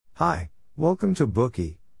Hi, welcome to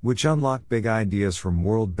Bookey, which unlock big ideas from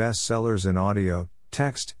world bestsellers in audio,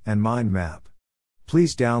 text, and mind map.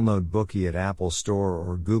 Please download Bookey at Apple Store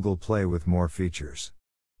or Google Play with more features.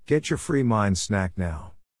 Get your free mind snack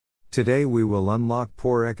now. Today we will unlock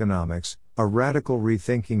Poor Economics, a radical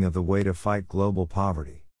rethinking of the way to fight global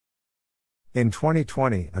poverty. In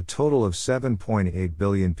 2020, a total of 7.8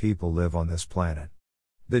 billion people live on this planet.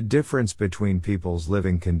 The difference between people's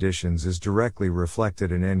living conditions is directly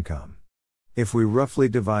reflected in income. If we roughly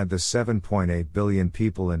divide the 7.8 billion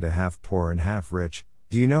people into half poor and half rich,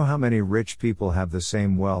 do you know how many rich people have the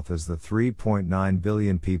same wealth as the 3.9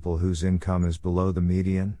 billion people whose income is below the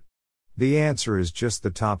median? The answer is just the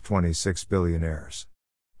top 26 billionaires.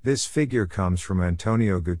 This figure comes from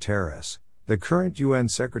Antonio Guterres, the current UN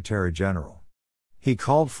Secretary General. He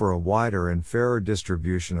called for a wider and fairer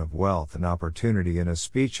distribution of wealth and opportunity in a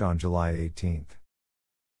speech on July 18.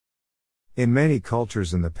 In many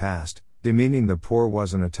cultures in the past, demeaning the poor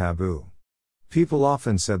wasn't a taboo. People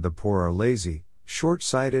often said the poor are lazy,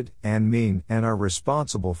 short-sighted, and mean, and are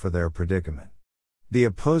responsible for their predicament. The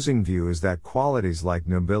opposing view is that qualities like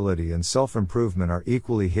nobility and self-improvement are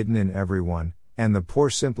equally hidden in everyone, and the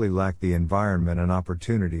poor simply lack the environment and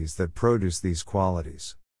opportunities that produce these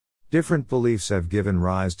qualities. Different beliefs have given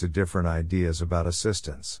rise to different ideas about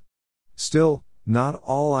assistance. Still, not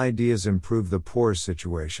all ideas improve the poor's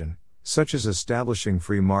situation, such as establishing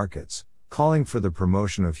free markets, calling for the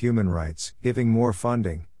promotion of human rights, giving more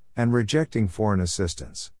funding, and rejecting foreign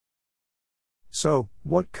assistance. So,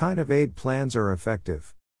 what kind of aid plans are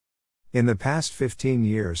effective? In the past 15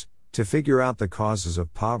 years, to figure out the causes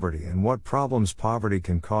of poverty and what problems poverty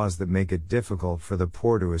can cause that make it difficult for the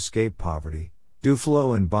poor to escape poverty,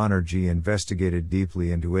 Duflo and Banerjee investigated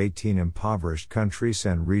deeply into 18 impoverished countries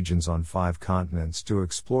and regions on 5 continents to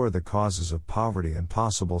explore the causes of poverty and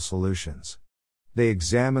possible solutions. They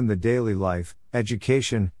examined the daily life,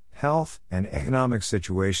 education, health, and economic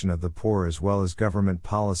situation of the poor as well as government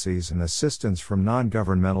policies and assistance from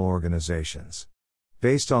non-governmental organizations.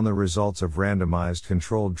 Based on the results of randomized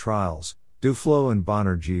controlled trials, Duflo and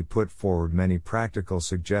Banerjee put forward many practical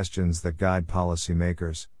suggestions that guide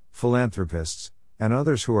policymakers, philanthropists, and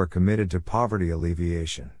others who are committed to poverty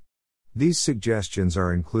alleviation. These suggestions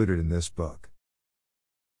are included in this book.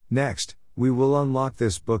 Next, we will unlock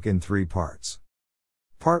this book in 3 parts.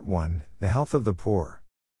 Part 1, The Health of the Poor.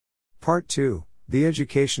 Part 2, The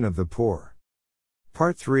Education of the Poor.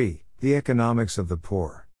 Part 3, The Economics of the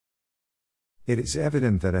Poor. It is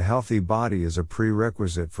evident that a healthy body is a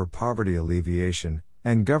prerequisite for poverty alleviation,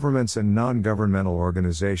 and governments and non-governmental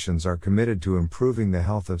organizations are committed to improving the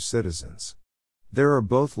health of citizens. There are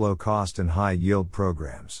both low-cost and high-yield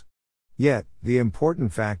programs. Yet, the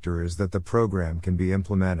important factor is that the program can be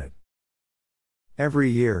implemented. Every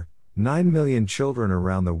year, 9 million children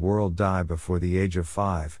around the world die before the age of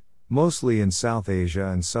 5, mostly in South Asia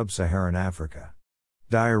and Sub-Saharan Africa.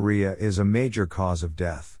 Diarrhea is a major cause of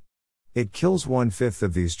death. It kills 1/5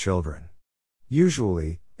 of these children.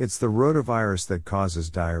 Usually, it's the rotavirus that causes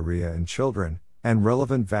diarrhea in children, and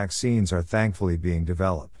relevant vaccines are thankfully being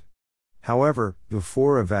developed. However,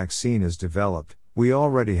 before a vaccine is developed, we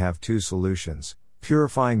already have 2 solutions: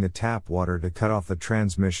 purifying the tap water to cut off the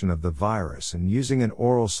transmission of the virus and using an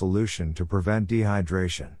oral solution to prevent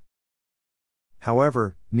dehydration.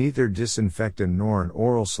 However, neither disinfectant nor an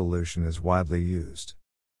oral solution is widely used.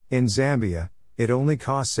 In Zambia, it only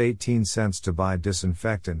costs 18 cents to buy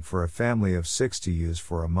disinfectant for a family of 6 to use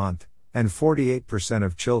for a month, and 48%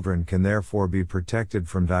 of children can therefore be protected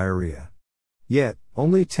from diarrhea. Yet,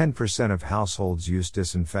 only 10% of households use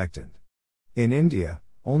disinfectant. In India,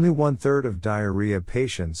 only 1/3 of diarrhea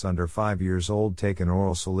patients under 5 years old take an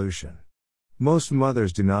oral solution. Most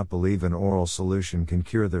mothers do not believe an oral solution can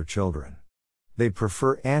cure their children. They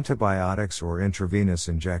prefer antibiotics or intravenous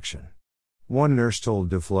injection. One nurse told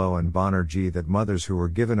Duflo and Banerjee that mothers who were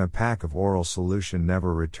given a pack of oral solution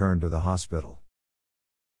never returned to the hospital.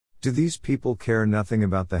 Do these people care nothing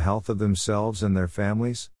about the health of themselves and their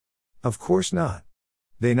families? Of course not.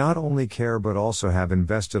 They not only care but also have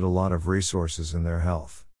invested a lot of resources in their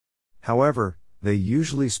health. However, they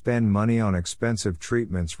usually spend money on expensive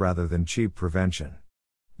treatments rather than cheap prevention.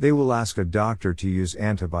 They will ask a doctor to use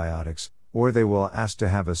antibiotics, or they will ask to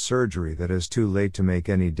have a surgery that is too late to make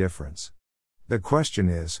any difference. The question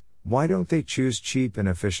is, why don't they choose cheap and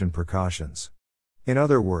efficient precautions? In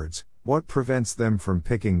other words, what prevents them from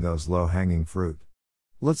picking those low-hanging fruit?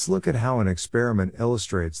 Let's look at how an experiment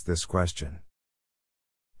illustrates this question.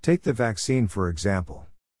 Take the vaccine for example.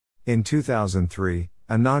 In 2003,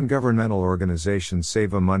 a non-governmental organization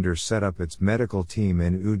Seva set up its medical team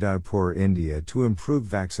in Udaipur, India to improve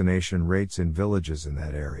vaccination rates in villages in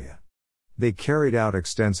that area. They carried out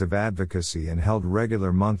extensive advocacy and held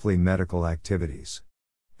regular monthly medical activities.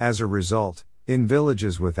 As a result, in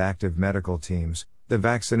villages with active medical teams, the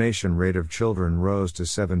vaccination rate of children rose to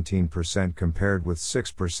 17% compared with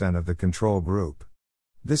 6% of the control group.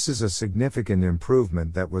 This is a significant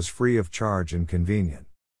improvement that was free of charge and convenient.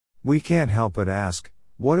 We can't help but ask,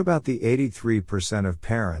 what about the 83% of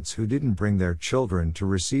parents who didn't bring their children to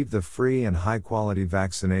receive the free and high-quality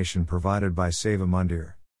vaccination provided by Seva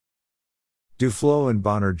Mandir? Duflo and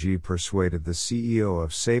Banerjee persuaded the CEO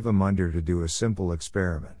of Seva Mandir to do a simple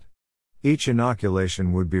experiment. Each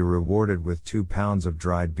inoculation would be rewarded with 2 pounds of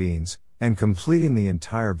dried beans, and completing the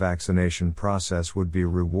entire vaccination process would be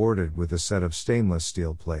rewarded with a set of stainless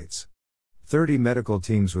steel plates. 30 medical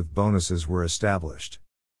teams with bonuses were established.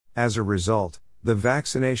 As a result, the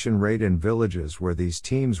vaccination rate in villages where these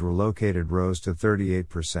teams were located rose to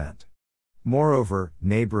 38%. Moreover,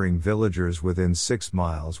 neighboring villagers within 6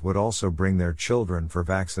 miles would also bring their children for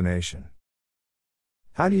vaccination.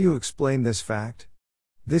 How do you explain this fact?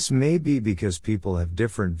 This may be because people have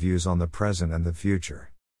different views on the present and the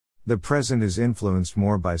future. The present is influenced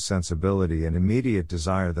more by sensibility and immediate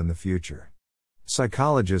desire than the future.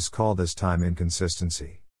 Psychologists call this time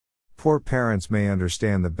inconsistency. Poor parents may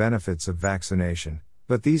understand the benefits of vaccination,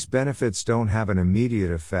 but these benefits don't have an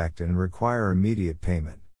immediate effect and require immediate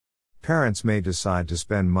payment. Parents may decide to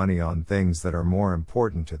spend money on things that are more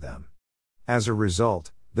important to them. As a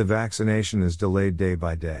result, the vaccination is delayed day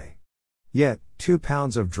by day. Yet, 2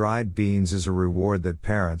 pounds of dried beans is a reward that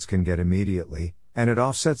parents can get immediately, and it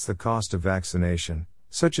offsets the cost of vaccination,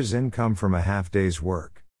 such as income from a half-day's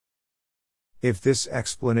work. If this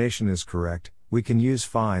explanation is correct, we can use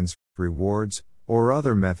fines, rewards, or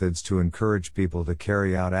other methods to encourage people to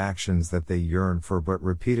carry out actions that they yearn for but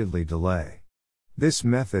repeatedly delay. This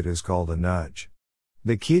method is called a nudge.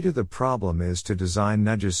 The key to the problem is to design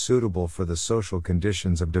nudges suitable for the social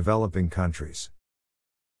conditions of developing countries.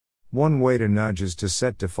 One way to nudge is to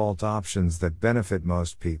set default options that benefit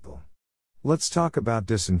most people. Let's talk about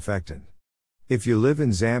disinfectant. If you live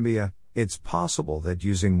in Zambia, it's possible that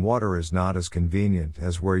using water is not as convenient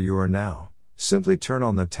as where you are now. Simply turn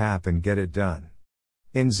on the tap and get it done.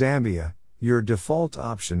 In Zambia, your default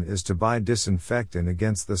option is to buy disinfectant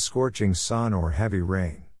against the scorching sun or heavy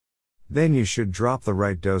rain. Then you should drop the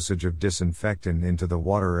right dosage of disinfectant into the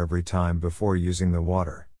water every time before using the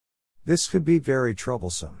water. This could be very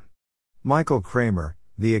troublesome. Michael Kramer,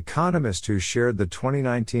 the economist who shared the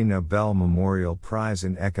 2019 Nobel Memorial Prize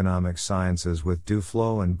in Economic Sciences with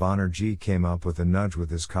Duflo and Banerjee, came up with a nudge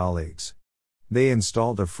with his colleagues. They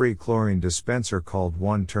installed a free chlorine dispenser called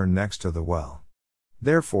One Turn next to the well.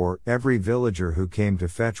 Therefore, every villager who came to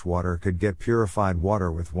fetch water could get purified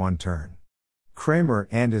water with one turn. Kramer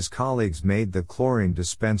and his colleagues made the chlorine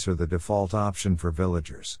dispenser the default option for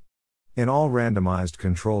villagers. In all randomized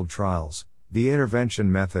controlled trials, the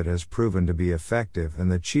intervention method has proven to be effective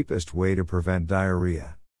and the cheapest way to prevent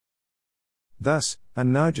diarrhea. Thus, a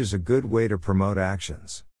nudge is a good way to promote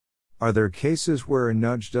actions. Are there cases where a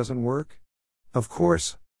nudge doesn't work? Of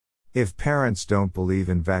course. If parents don't believe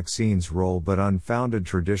in vaccines' role but unfounded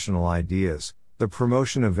traditional ideas, the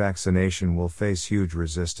promotion of vaccination will face huge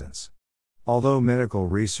resistance. Although medical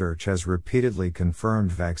research has repeatedly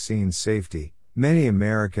confirmed vaccine safety, many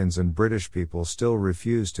Americans and British people still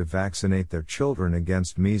refuse to vaccinate their children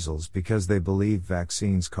against measles because they believe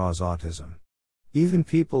vaccines cause autism. Even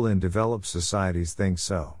people in developed societies think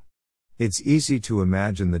so. It's easy to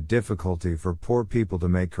imagine the difficulty for poor people to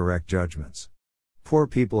make correct judgments. Poor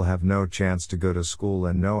people have no chance to go to school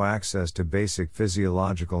and no access to basic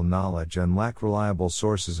physiological knowledge and lack reliable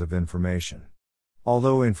sources of information.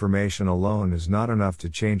 Although information alone is not enough to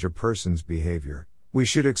change a person's behavior, we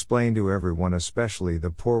should explain to everyone, especially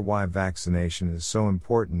the poor, why vaccination is so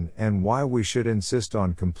important and why we should insist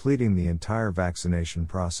on completing the entire vaccination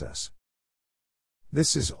process.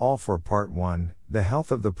 This is all for Part 1, the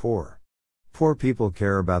health of the poor. Poor people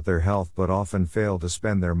care about their health but often fail to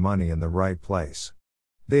spend their money in the right place.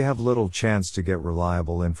 They have little chance to get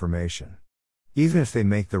reliable information. Even if they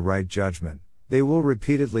make the right judgment, they will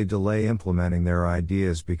repeatedly delay implementing their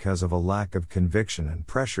ideas because of a lack of conviction and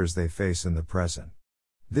pressures they face in the present.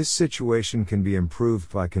 This situation can be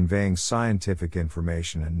improved by conveying scientific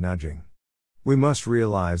information and nudging. We must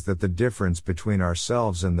realize that the difference between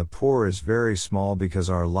ourselves and the poor is very small because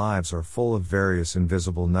our lives are full of various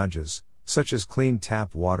invisible nudges, such as clean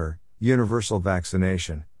tap water, universal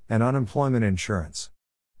vaccination, and unemployment insurance.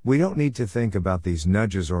 We don't need to think about these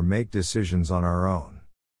nudges or make decisions on our own.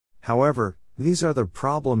 However, These are the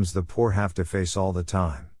problems the poor have to face all the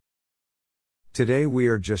time. Today we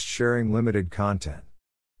are just sharing limited content.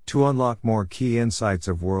 To unlock more key insights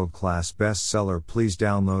of world-class bestseller, please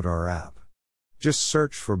download our app. Just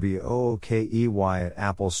search for BOOKEY at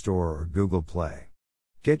Apple Store or Google Play.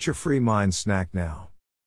 Get your free mind snack now.